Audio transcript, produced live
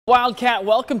Wildcat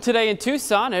welcome today in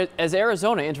Tucson as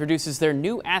Arizona introduces their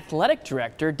new athletic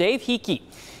director, Dave Heeke.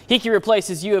 Heeke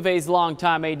replaces U of A's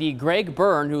longtime AD Greg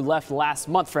Byrne, who left last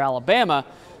month for Alabama.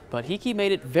 But Heeke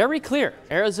made it very clear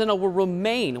Arizona will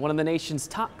remain one of the nation's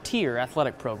top-tier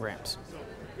athletic programs.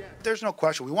 There's no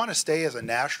question. We want to stay as a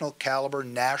national caliber,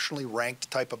 nationally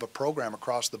ranked type of a program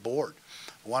across the board.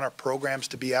 We want our programs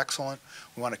to be excellent.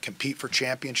 We want to compete for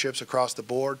championships across the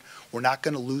board. We're not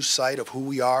going to lose sight of who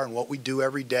we are and what we do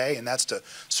every day, and that's to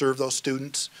serve those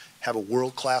students, have a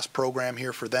world-class program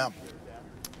here for them.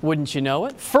 Wouldn't you know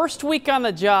it? First week on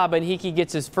the job, and Heeke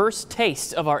gets his first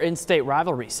taste of our in-state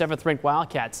rivalry. 7th-ranked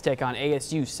Wildcats take on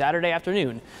ASU Saturday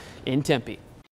afternoon in Tempe.